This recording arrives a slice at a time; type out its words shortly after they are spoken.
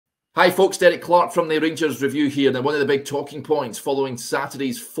Hi folks, Derek Clark from the Rangers Review here. Now, one of the big talking points following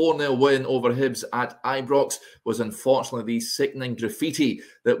Saturday's 4-0 win over Hibs at Ibrox was unfortunately the sickening graffiti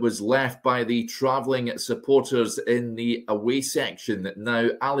that was left by the travelling supporters in the away section. Now,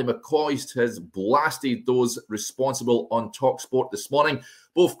 Ali McCoist has blasted those responsible on TalkSport this morning.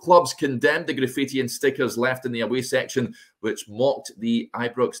 Both clubs condemned the graffiti and stickers left in the away section, which mocked the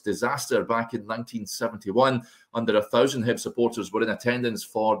Ibrox disaster back in 1971. Under 1,000 Hibs supporters were in attendance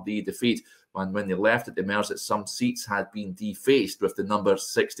for the defeat. And when they left, it emerged that some seats had been defaced with the number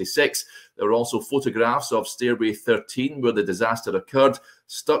 66. There were also photographs of Stairway 13, where the disaster occurred,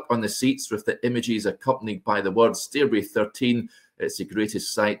 stuck on the seats with the images accompanied by the words Stairway 13. It's the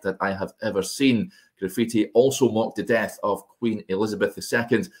greatest sight that I have ever seen. Graffiti also mocked the death of Queen Elizabeth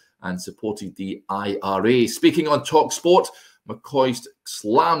II and supported the IRA. Speaking on TalkSport, McCoist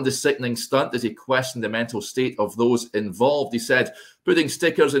slammed the sickening stunt as he questioned the mental state of those involved. He said, "Putting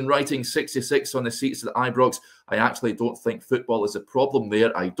stickers and writing 66 on the seats at Ibrox, I actually don't think football is a problem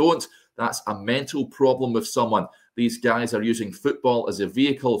there. I don't. That's a mental problem with someone. These guys are using football as a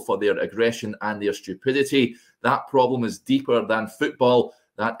vehicle for their aggression and their stupidity. That problem is deeper than football.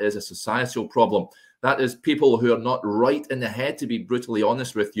 That is a societal problem. That is people who are not right in the head, to be brutally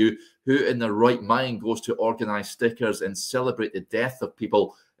honest with you. Who in their right mind goes to organise stickers and celebrate the death of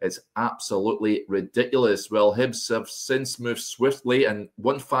people? It's absolutely ridiculous." Well, Hibs have since moved swiftly and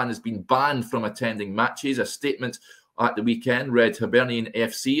one fan has been banned from attending matches. A statement at the weekend read, "Hibernian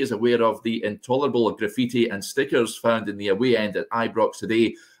FC is aware of the intolerable graffiti and stickers found in the away end at Ibrox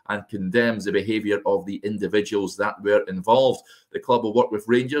today and condemns the behaviour of the individuals that were involved. The club will work with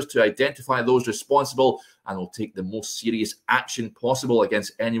Rangers to identify those responsible and will take the most serious action possible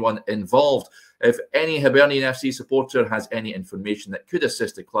against anyone involved. If any Hibernian FC supporter has any information that could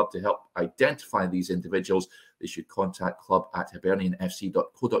assist the club to help identify these individuals, they should contact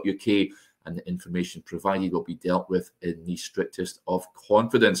club@hibernianfc.co.uk and the information provided will be dealt with in the strictest of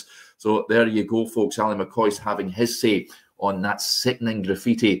confidence." So there you go, folks. Ali McCoist having his say on that sickening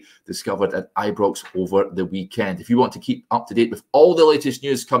graffiti discovered at Ibrox over the weekend. If you want to keep up to date with all the latest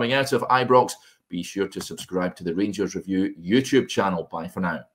news coming out of Ibrox, be sure to subscribe to the Rangers Review YouTube channel. Bye for now.